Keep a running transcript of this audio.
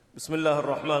بسم الله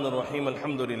الرحمن الرحيم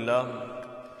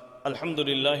الحمد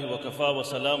لله وكفى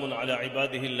وسلام على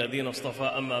عباده الذين اصطفى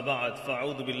أما بعد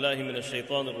فأعوذ بالله من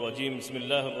الشيطان الرجيم بسم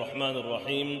الله الرحمن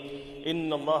الرحيم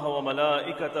إن الله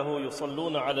وملائكته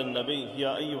يصلون على النبي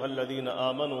يا أيها الذين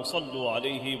آمنوا صلوا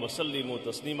عليه وسلموا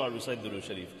تسليما. Recite the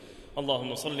Sharif.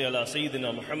 اللهم صل على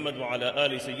سيدنا محمد وعلى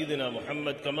آل سيدنا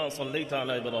محمد كما صليت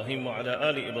على إبراهيم وعلى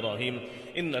آل إبراهيم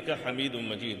إنك حميد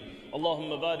مجيد.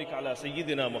 اللهم بارك على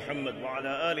سيدنا محمد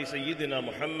وعلى آل سيدنا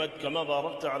محمد كما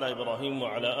باركت على إبراهيم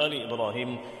وعلى آل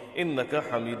إبراهيم إنك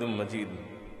حميد مجيد.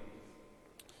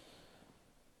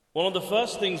 One of the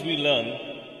first things we learn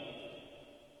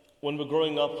when we're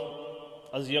growing up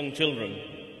as young children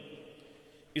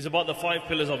is about the 5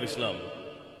 pillars of Islam.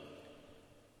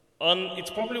 And it's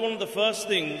probably one of the first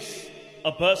things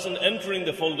a person entering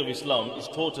the fold of Islam is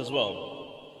taught as well.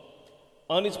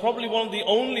 And it's probably one of the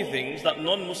only things that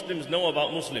non-Muslims know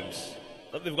about Muslims,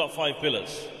 that they've got 5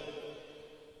 pillars.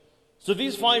 So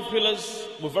these 5 pillars,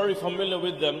 we're very familiar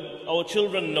with them. Our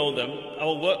children know them.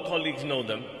 Our work colleagues know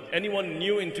them. Anyone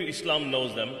new into Islam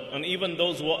knows them. And even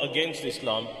those who are against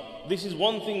Islam, this is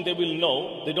one thing they will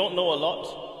know. They don't know a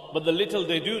lot, but the little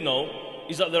they do know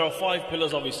is that there are 5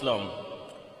 pillars of Islam.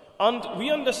 And we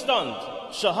understand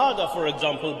Shahada, for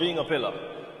example, being a pillar.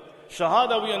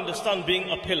 Shahada we understand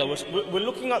being a pillar. We're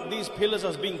looking at these pillars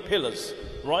as being pillars,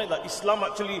 right? That Islam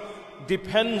actually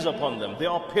depends upon them. They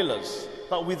are pillars.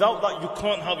 That without that you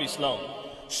can't have Islam.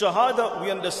 Shahada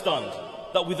we understand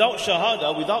that without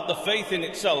Shahada, without the faith in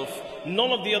itself,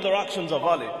 none of the other actions are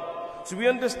valid. So we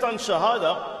understand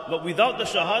Shahada, but without the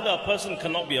Shahada a person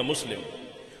cannot be a Muslim.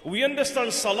 We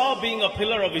understand Salah being a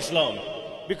pillar of Islam,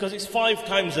 because it's 5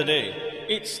 times a day.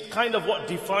 It's kind of what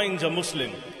defines a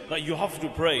Muslim, that you have to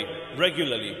pray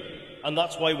regularly. And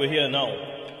that's why we're here now.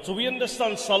 So we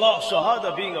understand Salah,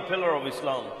 Shahada being a pillar of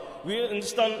Islam. We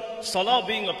understand Salah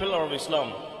being a pillar of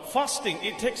Islam. Fasting,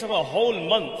 it takes about a whole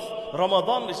month.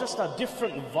 Ramadan is just a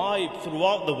different vibe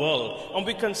throughout the world. And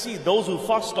we can see those who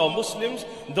fast are Muslims,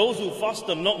 those who fast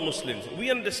are not Muslims.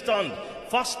 We understand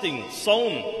fasting,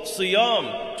 Saum,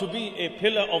 Siyam to be a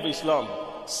pillar of Islam.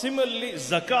 Similarly,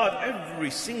 zakat,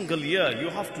 every single year you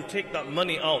have to take that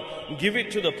money out, give it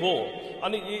to the poor.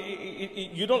 And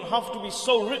you don't have to be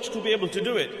so rich to be able to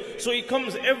do it. So it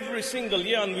comes every single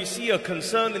year, and we see a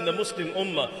concern in the Muslim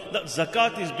Ummah that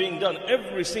zakat is being done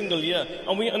every single year.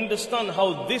 And we understand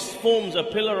how this forms a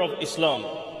pillar of Islam.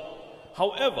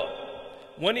 However,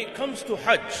 when it comes to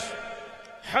Hajj,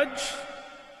 Hajj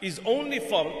is only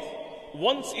fard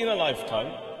once in a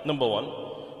lifetime, number one.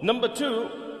 Number two,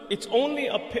 it's only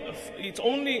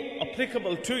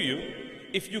applicable to you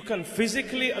if you can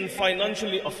physically and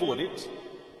financially afford it,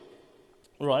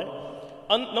 right?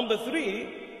 And number 3,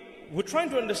 we're trying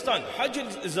to understand Hajj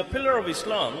is a pillar of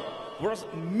Islam, whereas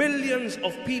millions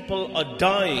of people are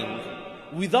dying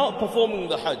without performing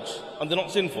the Hajj, and they're not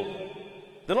sinful.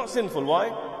 They're not sinful.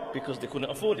 Why? Because they couldn't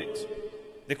afford it.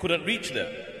 They couldn't reach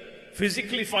there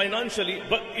physically, financially,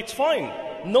 but it's fine.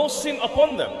 No sin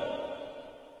upon them.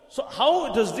 So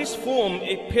how does this form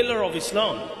a pillar of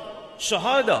Islam?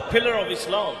 Shahada, pillar of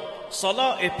Islam.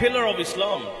 Salah, a pillar of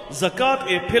Islam.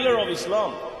 Zakat, a pillar of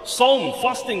Islam. Saum,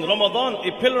 fasting, Ramadan,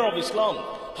 a pillar of Islam.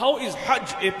 How is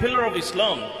Hajj a pillar of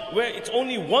Islam, where it's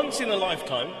only once in a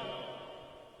lifetime,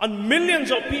 and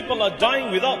millions of people are dying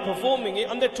without performing it,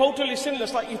 and they're totally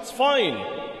sinless? Like, it's fine,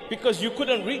 because you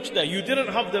couldn't reach there. You didn't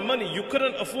have the money. You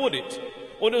couldn't afford it.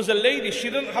 Or there was a lady, she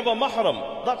didn't have a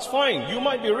mahram. That's fine. You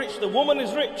might be rich. The woman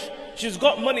is rich. She's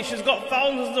got money. She's got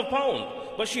thousands of pounds.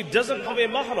 But she doesn't have a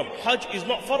mahram. Hajj is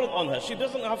not fard on her. She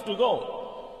doesn't have to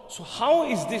go. So how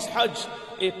is this Hajj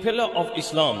a pillar of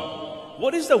Islam?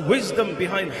 What is the wisdom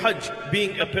behind Hajj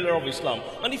being a pillar of Islam?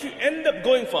 And if you end up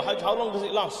going for Hajj, how long does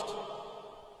it last?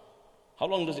 How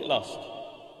long does it last?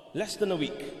 Less than a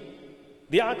week.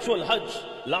 The actual Hajj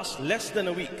lasts less than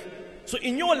a week. So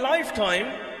in your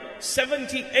lifetime,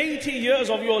 70, 80 years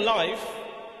of your life,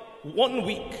 1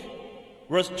 week.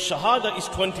 Whereas Shahada is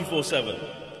 24/7.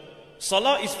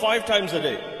 Salah is 5 times a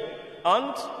day.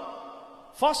 And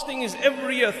fasting is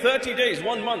every year, 30 days,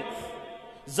 1 month.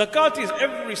 Zakat is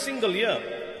every single year.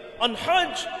 And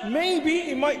Hajj,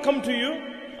 maybe it might come to you.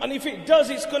 And if it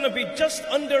does, it's going to be just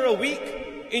under a week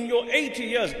in your 80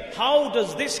 years. How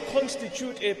does this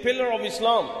constitute a pillar of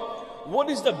Islam? What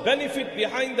is the benefit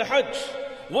behind the Hajj?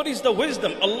 What is the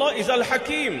wisdom? Allah is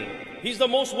Al-Hakim. He's the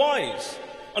most wise.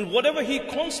 And whatever He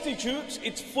constitutes,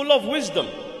 it's full of wisdom.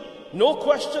 No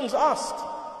questions asked.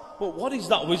 But what is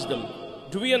that wisdom?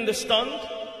 Do we understand?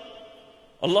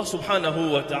 Allah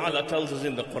subhanahu wa ta'ala tells us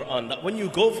in the Quran that when you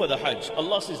go for the Hajj,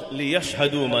 Allah says,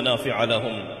 لِيَشْهَدُوا مَنَافِعَ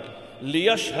لَهُمْ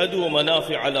لِيَشْهَدُوا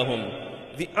مَنَافِعَ لَهُمْ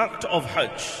the act of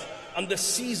Hajj and the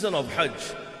season of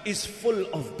Hajj is full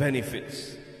of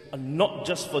benefits, and not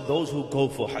just for those who go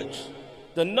for Hajj.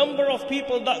 The number of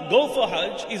people that go for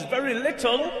Hajj is very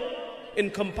little in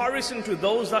comparison to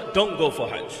those that don't go for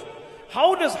Hajj.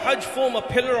 How does Hajj form a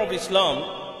pillar of Islam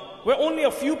where only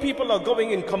a few people are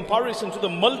going in comparison to the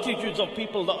multitudes of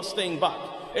people that are staying back,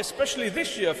 especially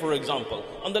this year, for example,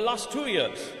 and the last 2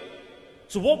 years?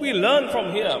 So what we learn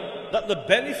from here, that the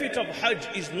benefit of Hajj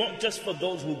is not just for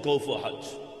those who go for Hajj.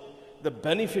 The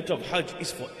benefit of Hajj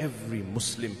is for every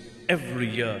Muslim, every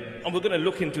year. And we're going to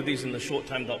look into these in the short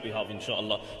time that we have,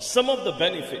 inshallah. Some of the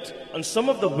benefit and some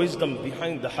of the wisdom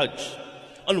behind the Hajj,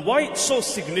 and why it's so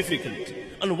significant,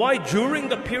 and why during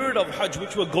the period of Hajj,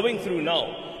 which we're going through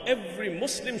now, every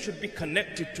Muslim should be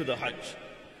connected to the Hajj.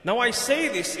 Now I say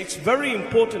this, it's very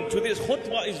important. Today's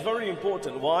khutbah is very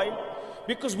important. Why?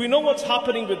 Because we know what's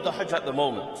happening with the Hajj at the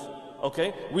moment.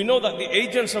 Okay? We know that the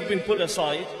agents have been put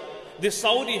aside. The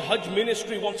Saudi Hajj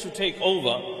ministry wants to take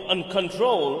over and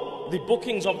control the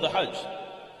bookings of the Hajj.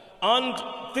 And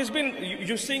there's been,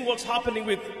 you're seeing what's happening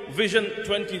with Vision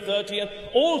 2030, and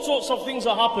all sorts of things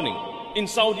are happening in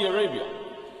Saudi Arabia.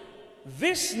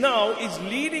 This now is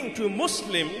leading to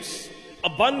Muslims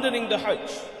abandoning the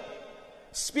Hajj,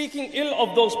 speaking ill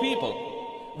of those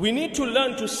people. We need to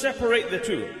learn to separate the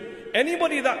two.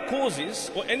 Anybody that causes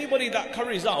or anybody that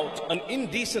carries out an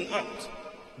indecent act,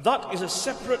 that is a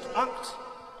separate act,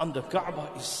 and the Kaaba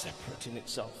is separate in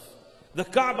itself. The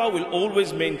Kaaba will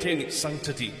always maintain its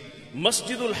sanctity.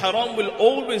 Masjidul Haram will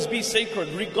always be sacred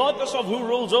regardless of who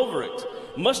rules over it.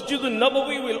 Masjidul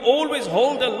Nabawi will always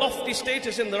hold a lofty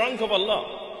status in the rank of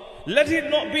Allah. Let it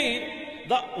not be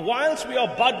that whilst we are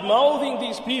bad-mouthing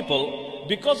these people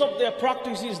because of their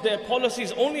practices, their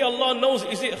policies, only Allah knows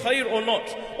is it khair or not.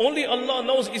 Only Allah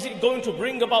knows is it going to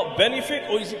bring about benefit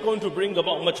or is it going to bring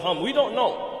about much harm. We don't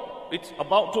know. It's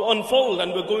about to unfold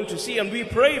and we're going to see, and we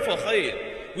pray for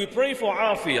khair. We pray for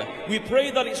afiyah. We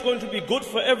pray that it's going to be good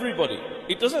for everybody.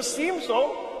 It doesn't seem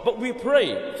so, but we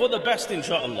pray for the best,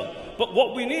 inshallah. But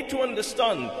what we need to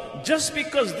understand, just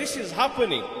because this is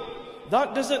happening,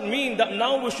 that doesn't mean that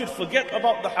now we should forget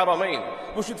about the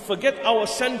Haramain. We should forget our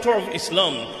center of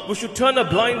Islam. We should turn a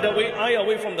blind eye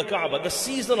away from the Kaaba. The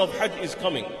season of Hajj is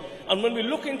coming. And when we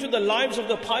look into the lives of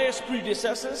the pious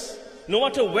predecessors, no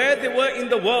matter where they were in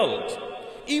the world,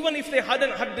 even if they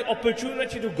hadn't had the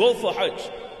opportunity to go for Hajj,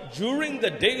 during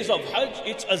the days of Hajj,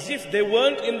 it's as if they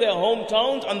weren't in their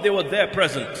hometowns and they were there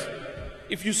present.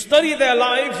 If you study their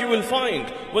lives, you will find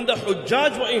when the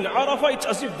Hujjaj were in Arafah, it's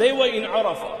as if they were in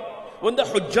Arafah. When the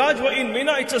Hujjaj were in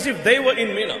Mina, it's as if they were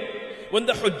in Mina. When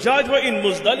the Hujjaj were in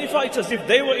Muzdalifah, it's as if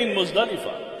they were in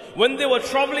Muzdalifah. When they were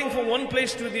traveling from one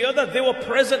place to the other, they were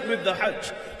present with the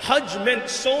Hajj. Hajj meant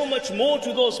so much more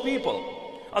to those people.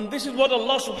 And this is what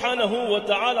Allah subhanahu wa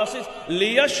ta'ala says,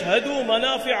 لِيَشْهَدُوا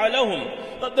مَنَافِعَ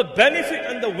لَهُمْ. That the benefit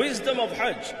and the wisdom of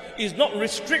Hajj is not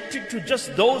restricted to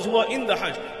just those who are in the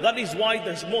Hajj. That is why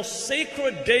the most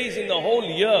sacred days in the whole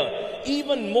year,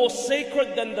 even more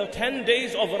sacred than the 10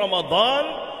 days of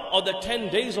Ramadan or the 10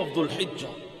 days of Dhul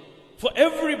Hijjah. For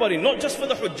everybody, not just for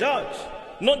the Hujjaj.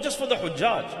 Not just for the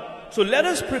Hujjaj. So let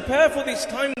us prepare for this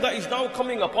time that is now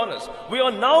coming upon us. We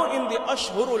are now in the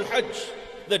Ashhurul Hajj.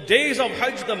 The days of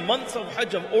Hajj, the months of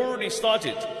Hajj have already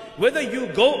started. Whether you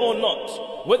go or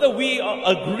not, whether we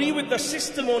agree with the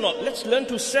system or not, let's learn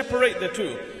to separate the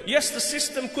two. Yes, the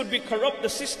system could be corrupt. The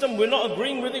system, we're not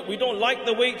agreeing with it. We don't like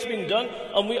the way it's been done.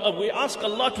 And we ask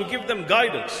Allah to give them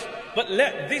guidance. But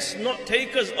let this not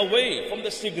take us away from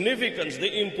the significance,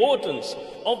 the importance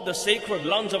of the sacred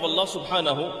lands of Allah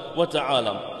subhanahu wa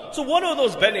ta'ala. So what are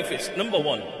those benefits? Number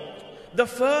one, the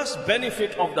first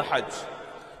benefit of the Hajj.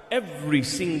 Every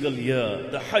single year,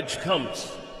 the Hajj comes,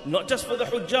 not just for the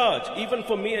Hujjaj, even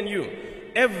for me and you.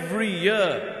 Every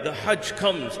year, the Hajj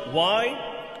comes. Why?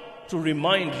 To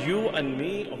remind you and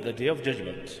me of the Day of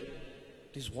Judgment.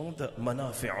 This is one of the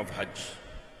manafi' of Hajj.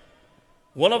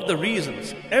 One of the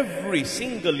reasons, every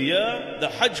single year, the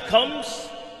Hajj comes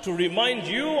to remind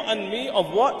you and me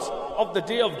of what? Of the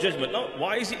Day of Judgment. Now,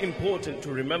 why is it important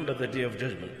to remember the Day of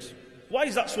Judgment? Why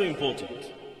is that so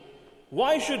important?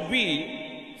 Why should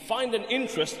we find an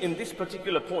interest in this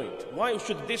particular point? Why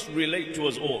should this relate to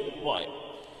us all? Why?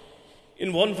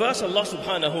 In one verse, Allah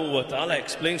subhanahu wa ta'ala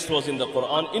explains to us in the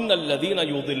Quran, إِنَّ الَّذِينَ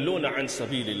يُضِلُّونَ عَنْ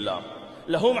سَبِيلِ اللَّهِ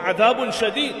لَهُمْ عَذَابٌ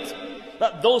شَدِيدٌ.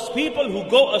 That those people who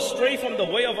go astray from the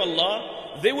way of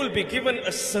Allah, they will be given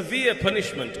a severe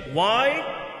punishment. Why?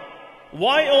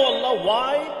 Why, oh Allah,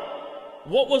 why?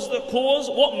 What was the cause?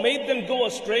 What made them go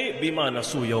astray? بِمَا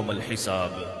نَسُوا يَوْمَ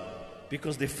الْحِسَابِ.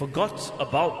 Because they forgot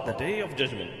about the Day of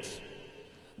Judgment.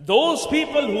 Those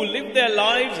people who live their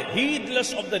lives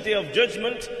heedless of the Day of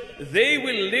Judgment, they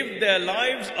will live their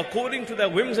lives according to their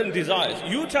whims and desires.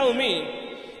 You tell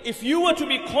me, if you were to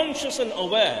be conscious and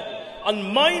aware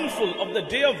and mindful of the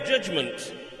Day of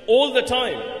Judgment all the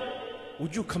time,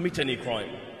 would you commit any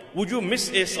crime? Would you miss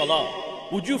a salah?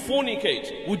 Would you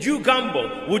fornicate? Would you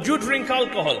gamble? Would you drink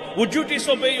alcohol? Would you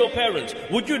disobey your parents?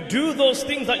 Would you do those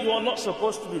things that you are not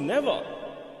supposed to do? Never.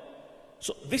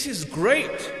 So this is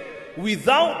great.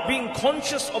 Without being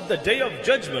conscious of the Day of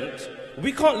Judgment,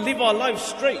 we can't live our lives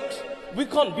straight. We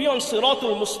can't be on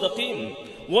Siratul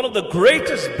Mustaqim. One of the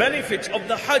greatest benefits of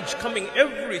the Hajj coming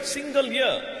every single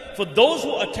year for those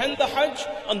who attend the Hajj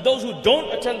and those who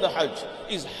don't attend the Hajj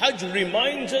is Hajj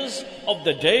reminds us of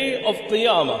the Day of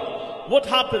Qiyamah. What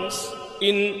happens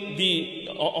in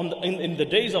the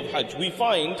days of Hajj? We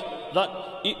find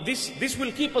that this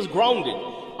will keep us grounded.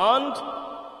 And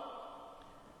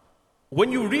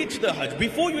when you reach the Hajj,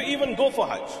 before you even go for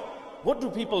Hajj, what do?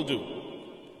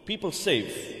 People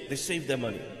save. They save their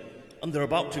money. And they're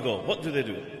about to go. What do?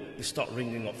 They start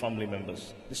ringing up family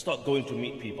members. They start going to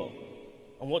meet people.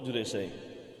 And what do they say?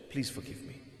 Please forgive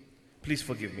me. Please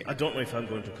forgive me. I don't know if I'm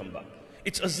going to come back.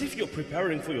 It's as if you're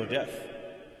preparing for your death.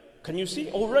 Can you see?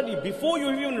 Already, before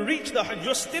you even reach the Hajj,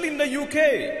 you're still in the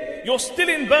UK. You're still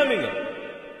in Birmingham.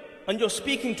 And you're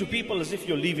speaking to people as if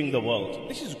you're leaving the world.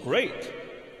 This is great.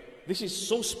 This is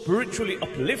so spiritually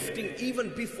uplifting even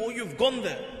before you've gone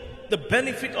there. The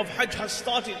benefit of Hajj has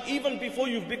started even before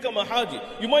you've become a Haji.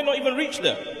 You might not even reach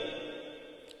there.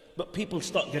 But people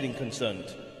start getting concerned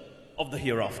of the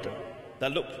hereafter.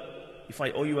 That look, if I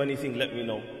owe you anything, let me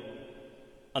know.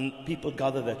 And people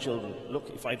gather their children. Look,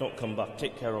 if I don't come back,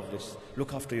 take care of this.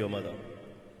 Look after your mother.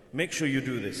 Make sure you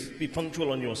do this. Be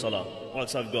punctual on your salah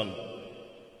whilst I've gone.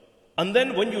 And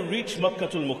then when you reach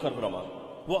Makkatul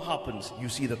Mukarramah, what happens? You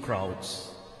see the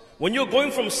crowds. When you're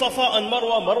going from Safa and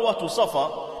Marwa to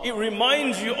Safa, it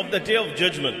reminds you of the Day of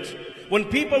Judgment. When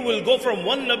people will go from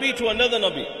one Nabi to another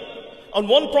Nabi, and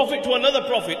one Prophet to another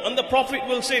Prophet, and the Prophet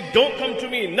will say, don't come to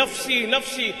me, nafsi,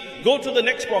 nafsi, go to the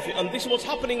next Prophet. And this is what's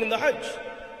happening in the Hajj.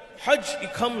 Hajj,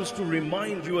 it comes to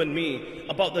remind you and me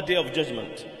about the Day of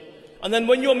Judgment. And then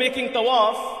when you're making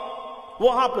tawaf,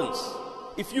 what happens?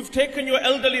 If you've taken your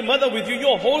elderly mother with you,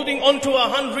 you're holding onto her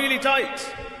hand really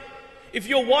tight. If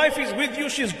your wife is with you,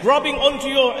 she's grabbing onto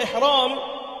your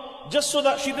ihram just so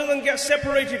that she doesn't get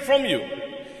separated from you.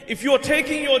 If you're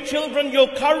taking your children, you're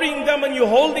carrying them and you're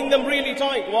holding them really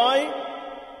tight. Why?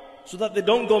 So that they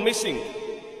don't go missing.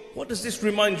 What does this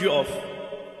remind you of?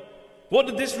 What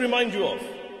did this remind you of?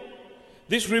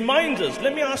 This reminds us,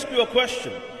 let me ask you a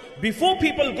question. Before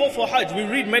people go for Hajj, we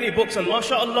read many books, and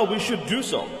mashallah, we should do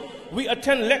so. We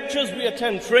attend lectures, we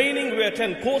attend training, we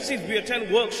attend courses, we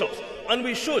attend workshops, and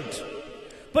we should.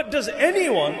 But does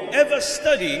anyone ever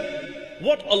study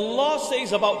what Allah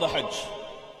says about the Hajj?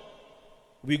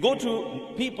 We go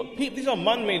to people, these are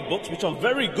man-made books which are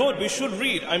very good, we should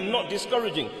read. I'm not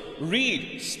discouraging.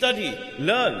 Read, study,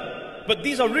 learn. But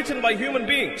these are written by human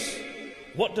beings.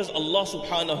 What does Allah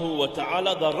subhanahu wa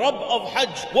ta'ala, the Rabb of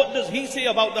Hajj, what does He say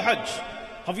about the Hajj?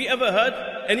 Have you ever heard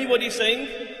anybody saying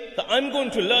that I'm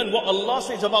going to learn what Allah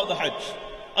says about the Hajj?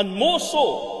 And more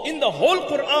so, in the whole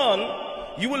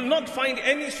Quran, you will not find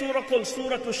any surah called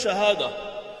Surah Al-Shahada.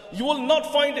 You will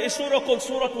not find a surah called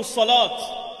Surah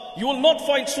Al-Salat. You will not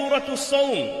find Surah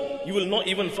Al-Sawm. You will not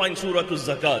even find Surah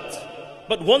Al-Zakat.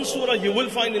 But one surah you will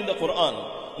find in the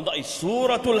Quran, and that is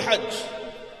Surah Al-Hajj.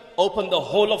 Open the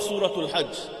whole of Surah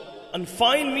Al-Hajj and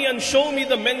find me and show me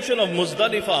the mention of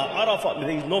Muzdalifah, Arafah. There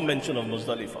is no mention of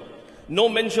Muzdalifah, no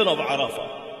mention of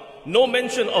Arafah, no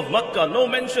mention of Makkah, no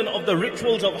mention of the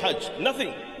rituals of Hajj,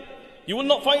 nothing. You will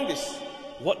not find this.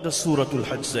 What does Surah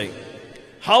Al-Hajj say?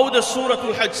 How does Surah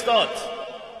Al-Hajj start?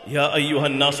 Ya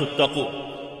ayyuhan nasu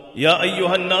attaqu, Ya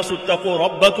ayyuhan nasu attaqu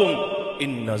rabbakum,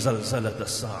 inna zalzalata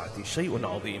as-sa'ati shay'un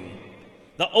 'azim.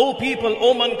 That, O people,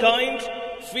 O mankind,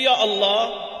 fear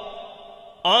Allah,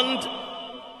 and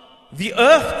the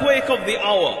earthquake of the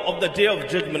hour of the Day of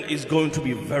Judgment is going to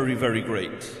be very, very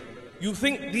great. You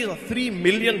think these are 3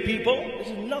 million people? This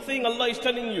is nothing, Allah is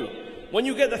telling you. When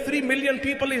you get the 3 million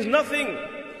people, is nothing.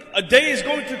 A day is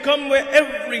going to come where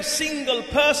every single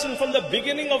person from the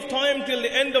beginning of time till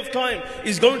the end of time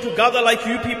is going to gather like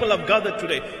you people have gathered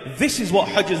today. This is what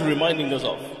Hajj is reminding us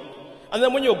of. And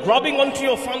then when you're grabbing onto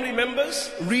your family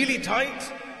members really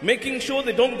tight, making sure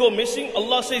they don't go missing,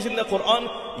 Allah says in the Quran,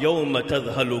 يَوْمَ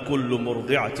تَذْهَلُ كُلُّ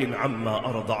مُرْضِعَةٍ عَمَّا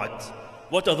أَرْضَعَتْ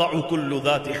وَتَضَعُ كُلُّ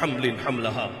ذَاتِ حَمْلٍ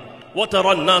حَمْلَهَا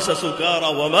وَتَرَى النَّاسَ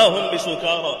سُكَارَى وَمَا هُمْ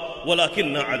بِسُكَارَى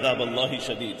وَلَكِنَّ عَذَابَ اللَّهِ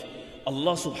شَدِيدٌ.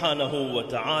 Allah subhanahu wa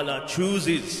ta'ala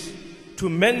chooses to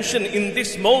mention in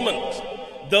this moment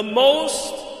the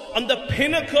most and the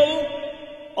pinnacle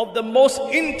of the most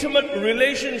intimate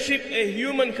relationship a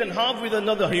human can have with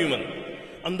another human.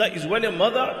 And that is when a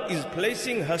mother is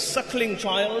placing her suckling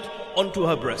child onto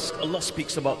her breast. Allah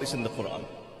speaks about this in the Quran.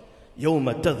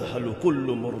 يَوْمَ تَذْهَلُ كُلُّ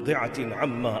مُرْضِعَةٍ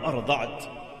عَمَّا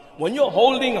أَرْضَعَتْ. When you're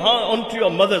holding her onto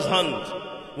your mother's hand,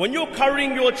 when you're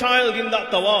carrying your child in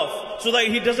that tawaf so that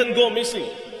he doesn't go missing,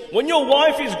 when your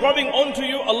wife is grabbing onto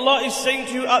you, Allah is saying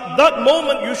to you, at that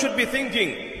moment you should be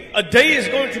thinking, a day is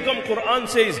going to come, Quran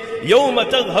says, يَوْمَ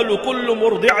تَذْهَلُ كُلُّ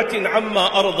مُرْضِعَةٍ عَمَّا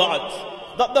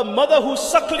أَرْضَعَتْ. That the mother who's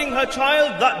suckling her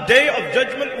child, that day of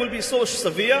judgment will be so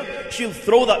severe, she'll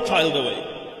throw that child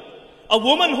away. A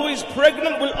woman who is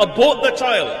pregnant will abort the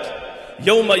child.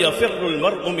 يَوْمَ يَفِرُّ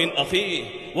الْمَرْءُ مِنْ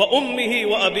أَخِيهِ وَأُمِّهِ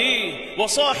وَأَبِيهِ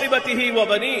وَصَاحِبَتِهِ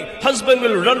وَبَنِيهِ. Husband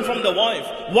will run from the wife.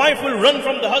 Wife will run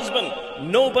from the husband.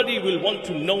 Nobody will want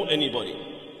to know anybody.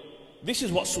 This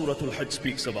is what Surah Al-Hajj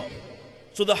speaks about.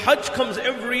 So the Hajj comes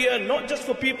every year, not just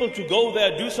for people to go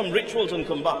there, do some rituals and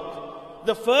come back.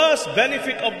 The first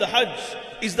benefit of the Hajj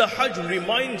is the Hajj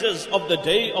reminds us of the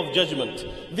Day of Judgment.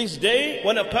 This day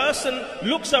when a person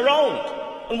looks around,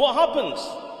 and what happens?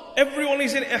 Everyone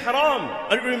is in ihram,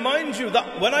 and it reminds you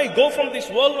that when I go from this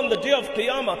world on the day of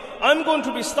Qiyamah, I'm going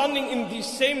to be standing in these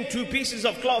same two pieces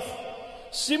of cloth.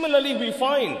 Similarly, we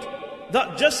find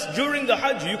that just during the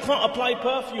Hajj, you can't apply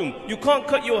perfume, you can't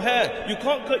cut your hair, you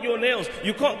can't cut your nails,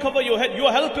 you can't cover your head,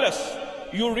 you're helpless.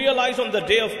 You realize on the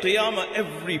day of Qiyamah,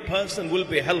 every person will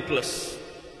be helpless.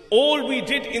 All we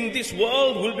did in this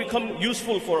world will become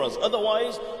useful for us.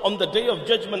 Otherwise, on the day of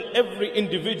judgment, every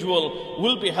individual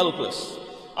will be helpless.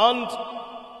 And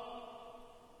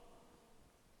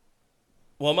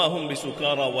وَمَا هُمْ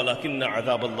بِسُكَارَى وَلَكِنَّ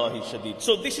عَذَابَ اللَّهِ شَدِيدٌ.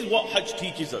 So this is what Hajj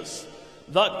teaches us,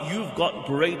 that you've got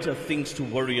greater things to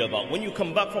worry about. When you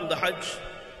come back from the Hajj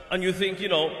and you think,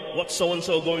 what's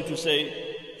so-and-so going to say?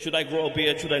 Should I grow a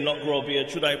beard? Should I not grow a beard?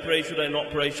 Should I pray? Should I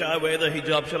not pray? Should I wear the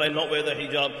hijab? Should I not wear the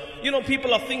hijab?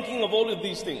 People are thinking of all of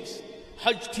these things.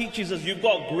 Hajj teaches us you've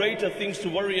got greater things to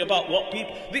worry about.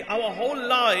 Our whole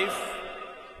life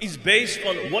is based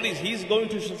on what is he going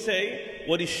to say,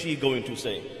 what is she going to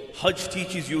say. Hajj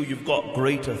teaches you've got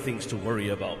greater things to worry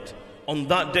about. On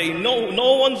that day,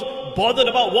 no one's bothered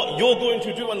about what you're going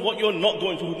to do and what you're not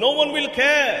going to do. No one will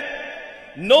care.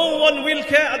 No one will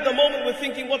care at the moment. We're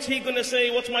thinking, what's he going to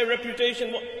say? What's my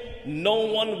reputation? No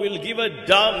one will give a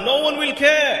damn. No one will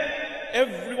care.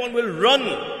 Everyone will run.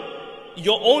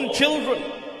 Your own children,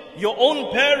 your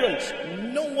own parents,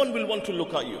 no one will want to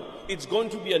look at you. It's going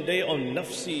to be a day on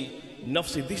nafsi.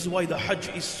 This is why the Hajj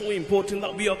is so important,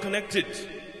 that we are connected.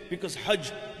 Because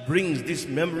Hajj brings this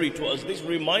memory to us, this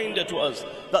reminder to us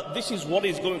that this is what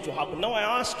is going to happen. Now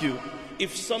I ask you,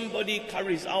 if somebody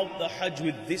carries out the Hajj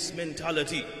with this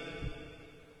mentality,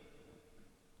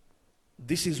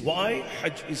 this is why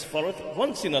Hajj is farad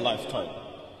once in a lifetime.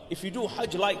 If you do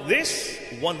Hajj like this,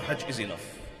 one Hajj is enough.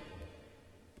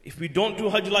 If we don't do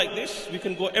Hajj like this, we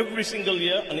can go every single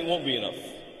year and it won't be enough.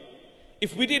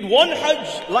 If we did one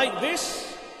Hajj like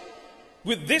this,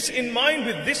 with this in mind,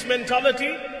 with this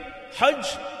mentality,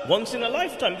 Hajj once in a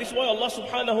lifetime. This is why Allah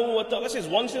subhanahu wa ta'ala says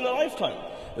once in a lifetime.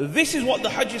 This is what the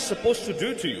Hajj is supposed to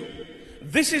do to you.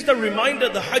 This is the reminder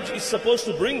the Hajj is supposed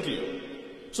to bring to you.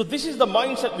 So this is the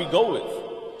mindset we go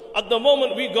with. At the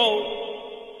moment we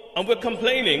go and we're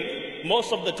complaining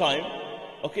most of the time,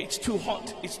 okay, it's too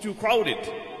hot, it's too crowded.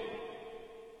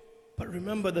 But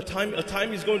remember, a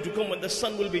time is going to come when the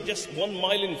sun will be just 1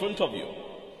 mile in front of you.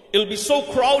 It'll be so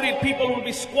crowded, people will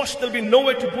be squashed, there'll be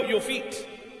nowhere to put your feet.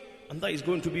 And that is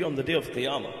going to be on the day of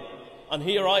Qiyamah. And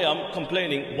here I am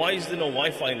complaining, why is there no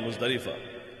Wi-Fi in Muzdalifah?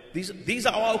 These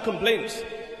are our complaints.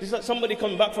 This is like somebody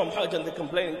coming back from Hajj and they're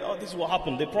complaining, this is what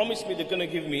happened. They promised me they're going to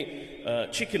give me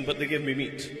chicken, but they gave me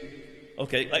meat.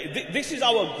 Okay, this is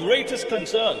our greatest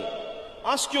concern.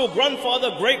 Ask your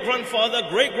grandfather,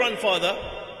 great-grandfather,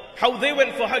 how they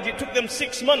went for Hajj. It took them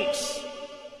 6 months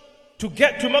to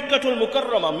get to Makkatul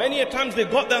Mukarramah. Many a times they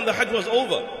got there and the Hajj was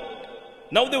over.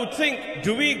 Now they would think,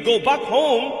 do we go back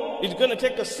home? It's going to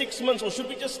take us 6 months, or should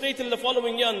we just stay till the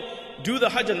following year and do the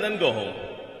Hajj and then go home?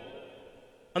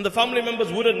 And the family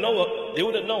members wouldn't know. They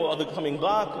wouldn't know, are they coming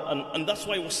back? And that's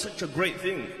why it was such a great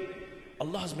thing.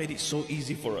 Allah has made it so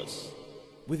easy for us.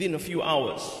 Within a few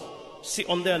hours. Sit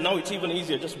on there, now it's even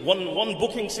easier. Just one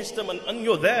booking system and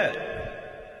you're there.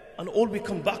 And all we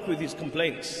come back with is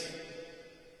complaints.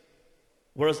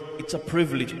 Whereas it's a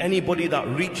privilege. Anybody that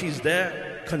reaches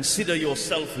there, consider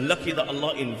yourself lucky that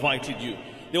Allah invited you.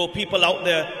 There were people out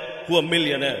there who are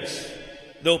millionaires.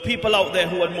 There were people out there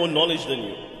who had more knowledge than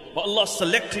you. But Allah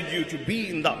selected you to be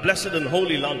in that blessed and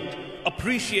holy land.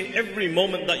 Appreciate every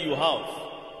moment that you have.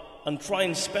 and try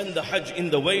and spend the Hajj in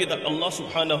the way that Allah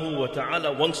subhanahu wa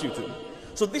ta'ala wants you to.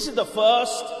 So this is the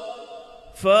first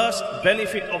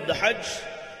benefit of the Hajj,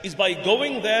 is by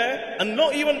going there, and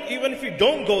not even if you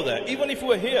don't go there, even if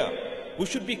we're here, we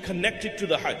should be connected to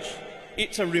the Hajj.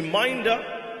 It's a reminder.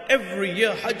 Every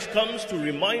year Hajj comes to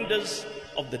remind us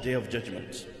of the Day of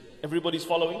Judgment. Everybody's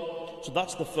following? So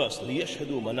that's the first.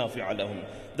 لِيَشْهَدُوا مَنَافِعَ لَهُمْ.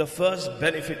 The first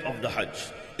benefit of the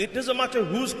Hajj. It doesn't matter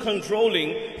who's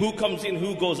controlling, who comes in,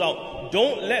 who goes out.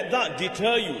 Don't let that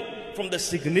deter you from the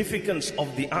significance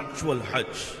of the actual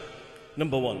Hajj.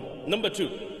 Number one. Number two,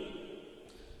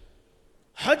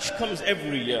 Hajj comes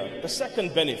every year. The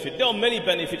second benefit, there are many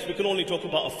benefits, we can only talk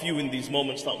about a few in these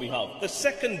moments that we have. The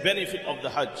second benefit of the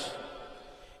Hajj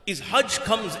is Hajj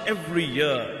comes every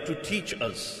year to teach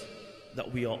us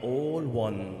that we are all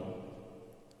one,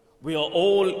 we are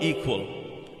all equal,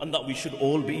 and that we should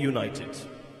all be united.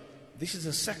 This is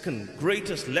the second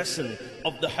greatest lesson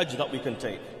of the Hajj that we can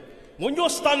take. When you're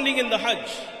standing in the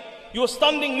Hajj, you're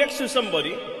standing next to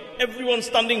somebody, everyone's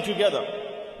standing together,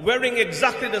 wearing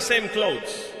exactly the same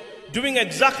clothes, doing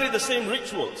exactly the same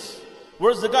rituals.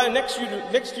 Whereas the guy next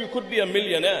to you could be a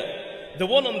millionaire. The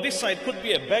one on this side could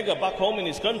be a beggar back home in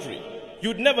his country.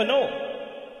 You'd never know.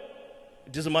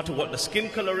 It doesn't matter what the skin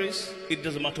color is. It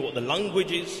doesn't matter what the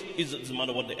language is. It doesn't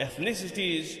matter what the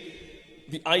ethnicity is.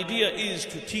 The idea is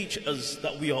to teach us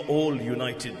that we are all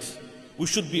united. We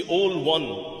should be all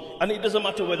one. And it doesn't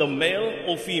matter whether male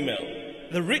or female.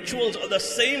 The rituals are the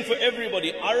same for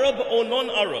everybody, Arab or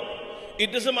non-Arab.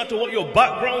 It doesn't matter what your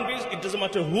background is. It doesn't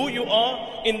matter who you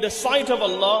are. In the sight of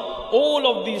Allah, all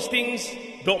of these things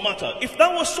don't matter. If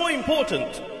that was so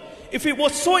important, if it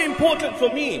was so important for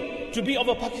me to be of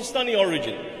a Pakistani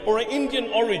origin, or an Indian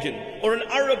origin, or an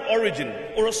Arab origin,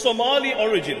 or a Somali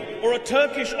origin, or a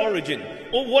Turkish origin,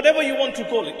 or whatever you want to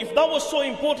call it, if that was so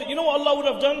important, you know what Allah would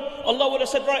have done? Allah would have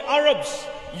said, right, Arabs,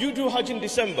 you do Hajj in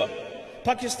December.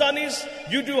 Pakistanis,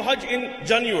 you do Hajj in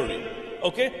January.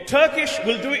 Okay? Turkish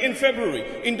will do it in February.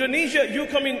 Indonesia, you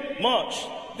come in March.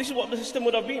 This is what the system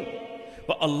would have been.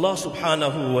 But Allah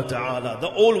subhanahu wa ta'ala, the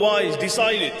all-wise,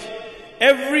 decided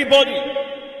everybody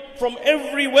from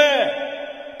everywhere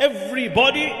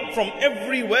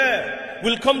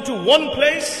will come to one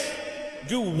place,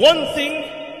 do one thing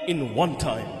in one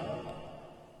time.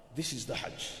 This is the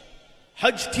Hajj.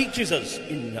 Hajj teaches us,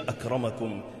 Inna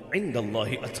akramakum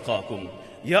indallahi atqakum.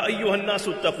 Ya ayyuhan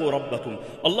nasu attaqu rabbakum.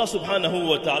 Allah subhanahu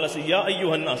wa ta'ala says, Ya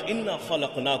ayyuhan nas, inna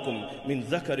khalaqnakum min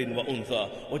dhakarin wa untha,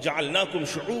 wa ja'alnakum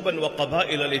shu'uban wa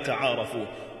qabaila lita'arafu.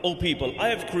 O people, I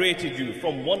have created you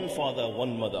from one father,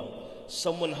 one mother.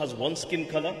 Someone has one skin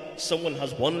color, someone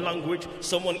has one language,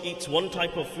 someone eats one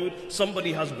type of food,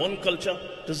 somebody has one culture.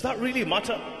 Does that really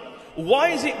matter? Why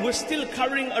is it we're still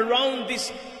carrying around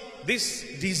this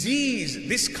disease,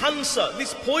 this cancer,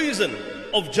 this poison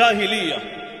of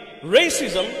Jahiliyyah?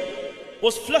 Racism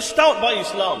was flushed out by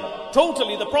Islam.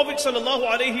 Totally, the Prophet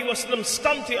ﷺ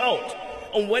stamped it out.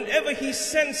 And whenever he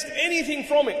sensed anything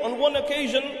from it, on one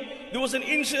occasion, there was an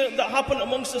incident that happened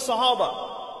amongst the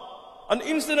Sahaba. An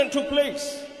incident took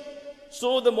place.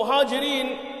 So the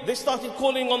Muhajirin, they started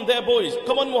calling on their boys.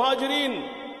 Come on,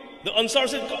 Muhajirin. The Ansar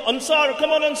said, Ansar,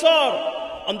 come on,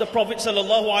 Ansar. And the Prophet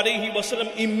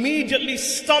ﷺ immediately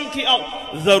stamped it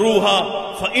out.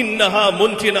 Dharuha fa innaha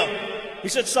muntina. He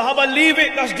said, Sahaba, leave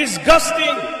it, that's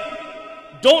disgusting.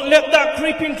 Don't let that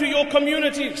creep into your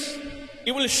communities.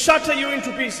 It will shatter you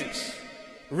into pieces.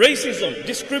 Racism,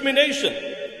 discrimination,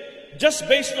 just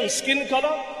based on skin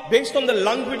color, based on the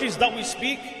languages that we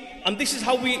speak, and this is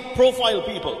how we profile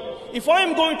people. If I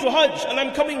am going to Hajj and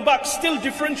I'm coming back still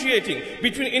differentiating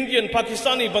between Indian,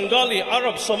 Pakistani, Bengali,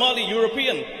 Arab, Somali,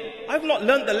 European, I've not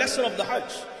learned the lesson of the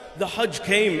Hajj. The Hajj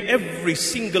came every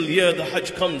single year. The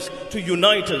Hajj comes to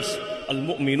unite us.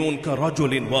 Al-mu'minun ka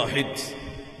rajulin wahid.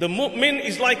 The mu'min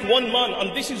is like one man,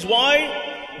 and this is why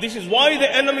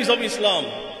the enemies of Islam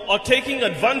are taking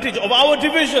advantage of our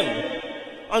division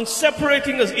and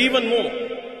separating us even more.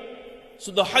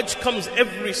 So the Hajj comes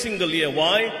every single year.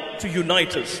 Why? To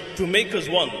unite us, to make us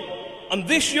one. And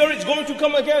this year it's going to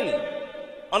come again.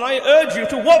 And I urge you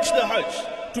to watch the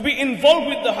Hajj, to be involved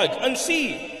with the Hajj, and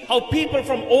see how people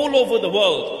from all over the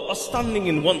world are standing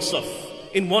in one saf,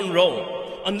 in one row.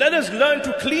 And let us learn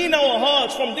to clean our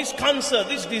hearts from this cancer,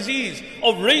 this disease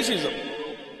of racism.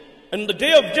 And the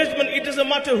Day of Judgment, it doesn't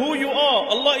matter who you are.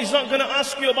 Allah is not going to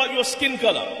ask you about your skin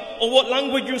color or what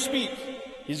language you speak.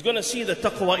 He's going to see the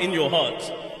taqwa in your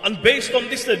heart. And based on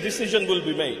this, the decision will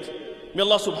be made. May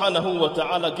Allah subhanahu wa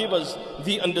ta'ala give us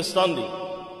the understanding.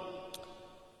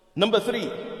 Number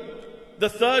 3, the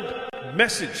third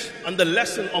message and the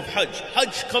lesson of Hajj.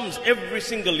 Hajj comes every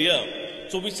single year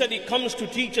So we said it comes to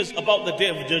teach us about the Day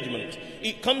of Judgment.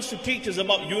 It comes to teach us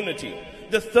about unity.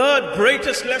 The third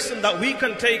greatest lesson that we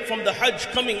can take from the Hajj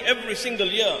coming every single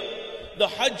year. The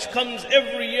Hajj comes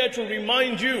every year to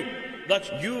remind you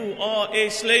that you are a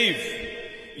slave.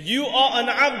 You are an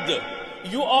abd.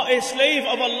 You are a slave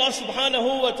of Allah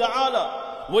subhanahu wa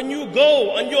ta'ala. When you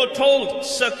go and you're told,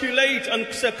 circulate and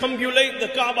circumambulate the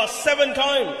Kaaba 7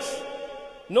 times,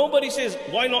 nobody says,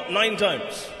 why not 9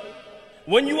 times?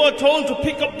 When you are told to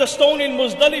pick up the stone in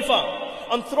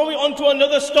Muzdalifah and throw it onto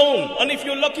another stone, and if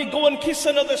you're lucky, go and kiss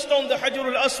another stone, the Hajar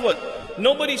al-Aswad,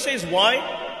 nobody says why.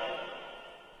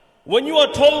 When you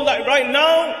are told that right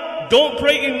now, don't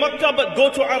pray in Makkah but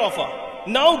go to Arafah,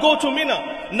 now go to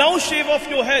Mina, now shave off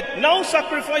your head, now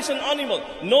sacrifice an animal,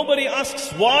 nobody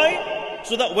asks why.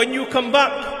 So that when you come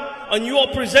back and you are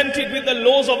presented with the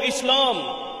laws of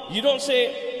Islam, you don't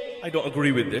say, I don't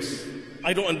agree with this,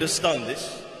 I don't understand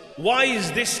this. Why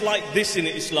is this like this in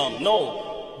Islam?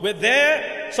 No. We're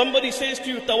there, somebody says to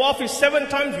you, Tawaf is 7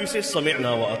 times, you say,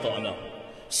 Sami'na wa ata'na.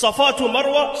 Safa to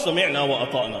Marwa, Sami'na wa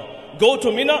ata'na. Go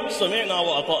to Mina, Sami'na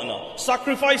wa ata'na.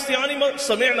 Sacrifice the animal,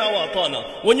 Sami'na wa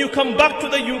ata'na. When you come back to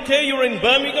the UK, you're in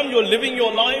Birmingham, you're living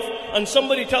your life, and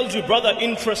somebody tells you, brother,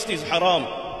 interest is haram.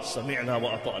 Sami'na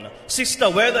wa ata'na. Sister,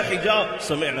 wear the hijab.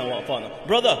 Sami'na wa ata'na.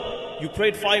 Brother, you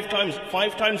prayed 5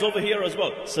 times over here as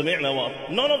well. Sami'na wa ata'na.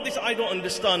 None of this I don't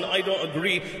understand, I don't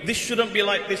agree. This shouldn't be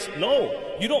like this.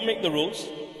 No, you don't make the rules.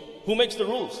 Who makes the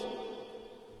rules?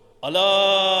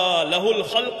 Allah lahul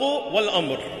khalqu wal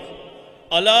amr.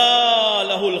 Allah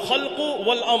lahul khalqu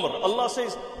wal amr. Allah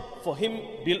says, to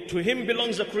him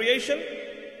belongs the creation,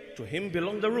 to him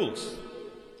belong the rules.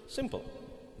 Simple.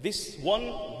 This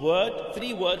one word,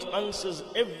 3 words, answers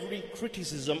every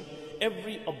criticism,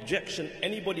 every objection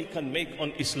anybody can make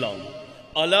on Islam.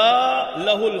 Allah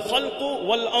lahul khalqu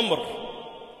wal amr.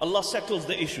 Allah settles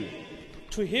the issue.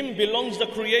 To him belongs the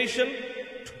creation,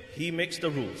 he makes the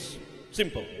rules.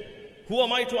 Simple. Who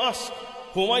am I to ask?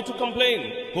 Who am I to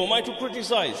complain? Who am I to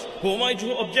criticize? Who am I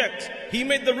to object? He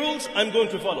made the rules, I'm going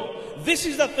to follow. This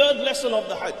is the third lesson of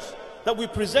the Hajj. That we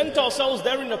present ourselves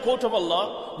there in the court of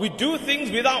Allah, we do things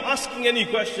without asking any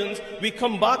questions, we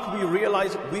come back, we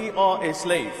realize we are a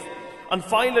slave. And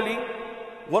finally,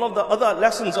 one of the other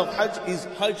lessons of Hajj is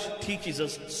Hajj teaches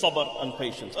us sabr and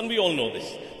patience. And we all know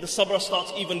this. The sabr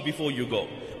starts even before you go.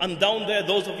 And down there,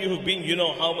 those of you who've been, you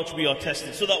know how much we are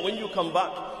tested. So that when you come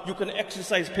back, you can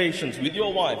exercise patience with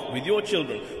your wife, with your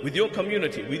children, with your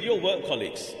community, with your work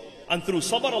colleagues. And through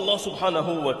sabr, Allah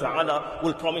subhanahu wa ta'ala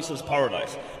will promise us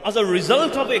paradise. As a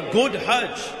result of a good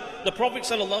Hajj, the Prophet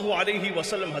sallallahu alaihi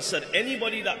wasallam has said,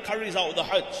 anybody that carries out the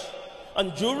Hajj,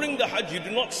 and during the Hajj you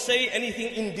do not say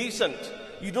anything indecent,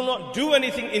 you do not do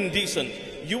anything indecent,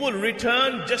 you will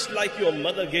return just like your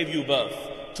mother gave you birth,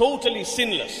 totally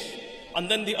sinless. And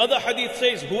then the other hadith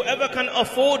says, whoever can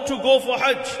afford to go for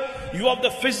Hajj, you have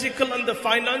the physical and the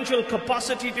financial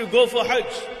capacity to go for Hajj,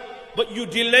 but you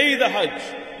delay the Hajj,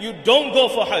 you don't go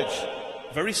for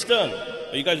Hajj. Very stern.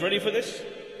 Are you guys ready for this?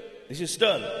 This is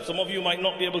stern. Some of you might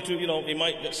not be able to, it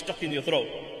might get stuck in your throat.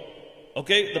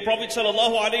 Okay, the Prophet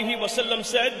ﷺ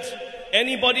said,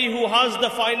 anybody who has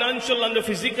the financial and the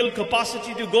physical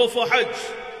capacity to go for Hajj,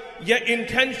 yet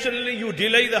intentionally you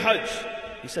delay the Hajj.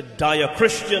 He said, die a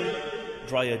Christian,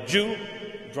 die a Jew,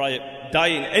 die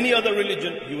in any other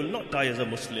religion, you will not die as a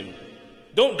Muslim.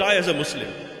 Don't die as a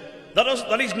Muslim. That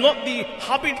is not the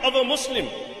habit of a Muslim,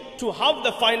 to have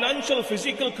the financial,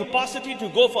 physical capacity to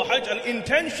go for Hajj and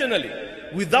intentionally,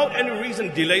 without any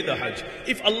reason, delay the Hajj.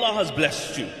 If Allah has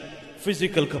blessed you,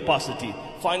 physical capacity,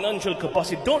 financial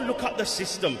capacity, don't look at the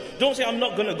system. Don't say, I'm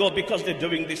not going to go because they're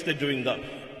doing this, they're doing that.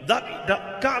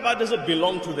 That Kaaba doesn't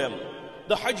belong to them.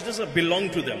 The Hajj doesn't belong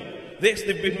to them.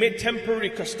 They've been made temporary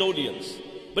custodians.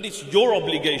 But it's your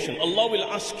obligation. Allah will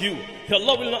ask you.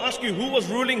 Allah will not ask you who was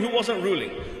ruling, who wasn't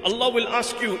ruling. Allah will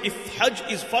ask you, if Hajj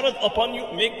is farad upon you,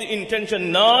 make the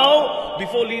intention now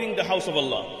before leaving the house of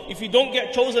Allah. If you don't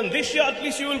get chosen this year, at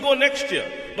least you will go next year.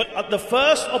 But at the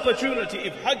first opportunity,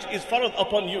 if Hajj is farad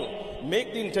upon you,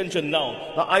 make the intention now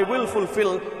that I will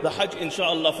fulfill the Hajj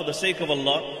inshallah for the sake of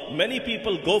Allah. Many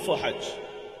people go for Hajj.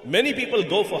 Many people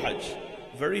go for Hajj.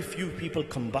 Very few people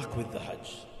come back with the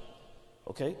Hajj.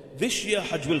 Okay, this year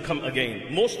Hajj will come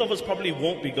again. Most of us probably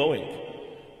won't be going.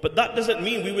 But that doesn't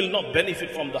mean we will not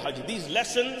benefit from the Hajj. These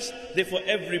lessons, they're for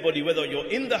everybody, whether you're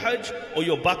in the Hajj or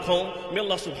you're back home. May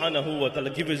Allah subhanahu wa ta'ala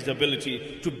give us the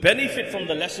ability to benefit from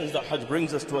the lessons that Hajj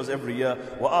brings us to us every year.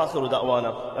 Wa akhiru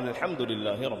da'wana, and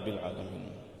alhamdulillahi rabbil alameen.